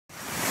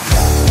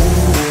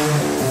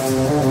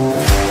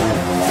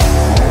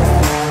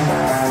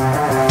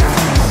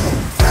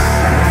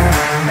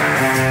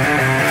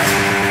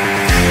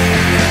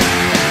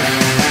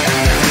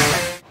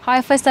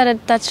I first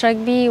started touch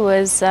rugby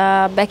was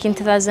back in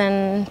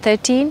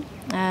 2013.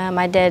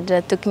 My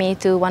dad took me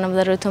to one of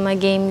the Rotuma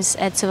games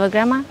at Suva.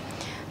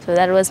 So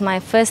that was my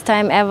first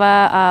time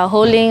ever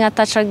holding a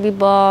touch rugby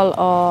ball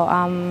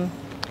or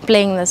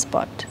playing the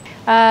sport.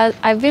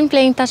 I've been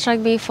playing touch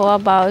rugby for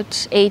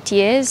about 8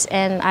 years,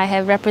 and I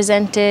have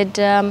represented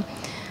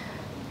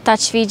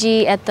touch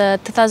Fiji at the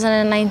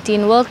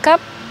 2019 World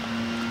Cup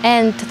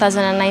and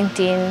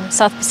 2019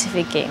 South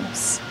Pacific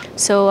Games.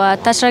 So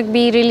touch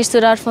rugby really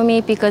stood out for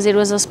me because it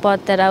was a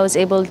sport that I was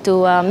able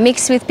to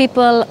mix with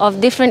people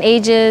of different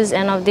ages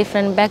and of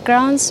different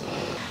backgrounds.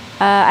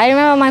 I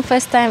remember my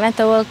first time at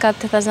the World Cup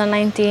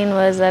 2019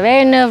 was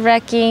very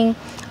nerve-wracking.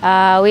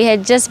 We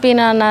had just been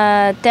on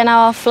a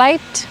 10-hour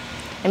flight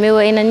and we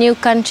were in a new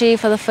country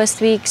for the first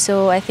week,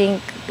 so I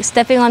think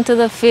stepping onto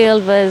the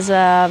field was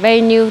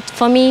very new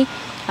for me.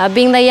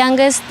 Being the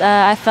youngest,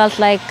 I felt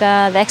like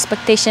the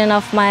expectation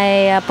of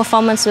my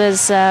performance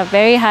was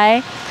very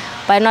high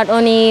by not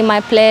only my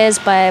players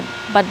but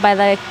by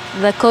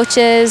the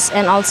coaches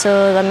and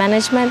also the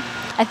management.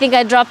 I think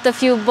I dropped a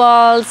few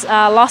balls,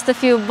 lost a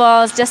few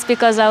balls just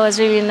because I was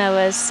really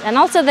nervous. And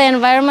also the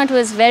environment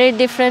was very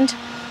different.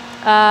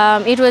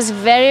 It was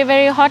very,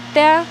 very hot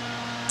there.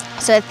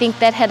 So I think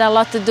that had a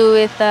lot to do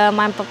with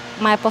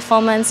my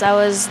performance. I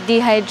was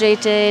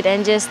dehydrated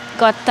and just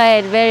got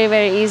tired very,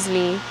 very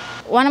easily.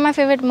 One of my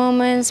favorite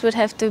moments would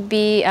have to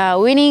be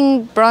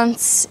winning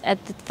bronze at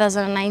the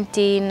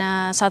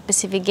 2019 South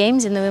Pacific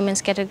Games in the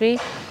women's category.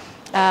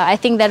 I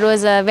think that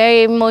was a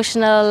very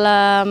emotional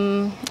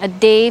a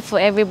day for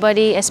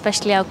everybody,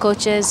 especially our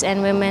coaches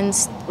and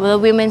the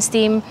women's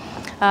team,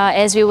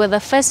 as we were the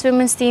first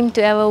women's team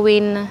to ever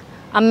win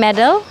a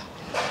medal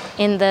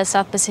in the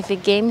South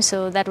Pacific Games.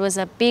 So that was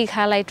a big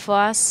highlight for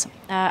us.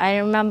 I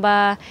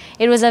remember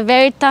it was a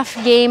very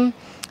tough game.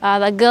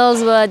 The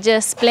girls were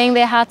just playing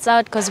their hearts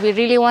out because we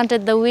really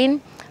wanted the win.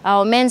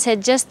 Our men's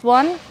had just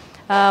won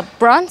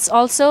bronze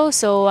also,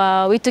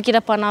 so we took it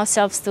upon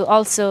ourselves to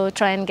also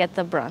try and get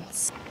the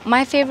bronze.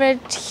 My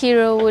favorite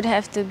hero would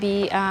have to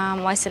be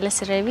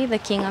Waisalesserevi, the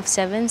King of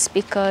Sevens,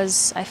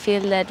 because I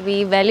feel that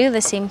we value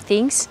the same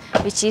things,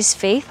 which is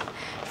faith,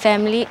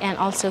 family, and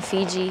also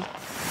Fiji.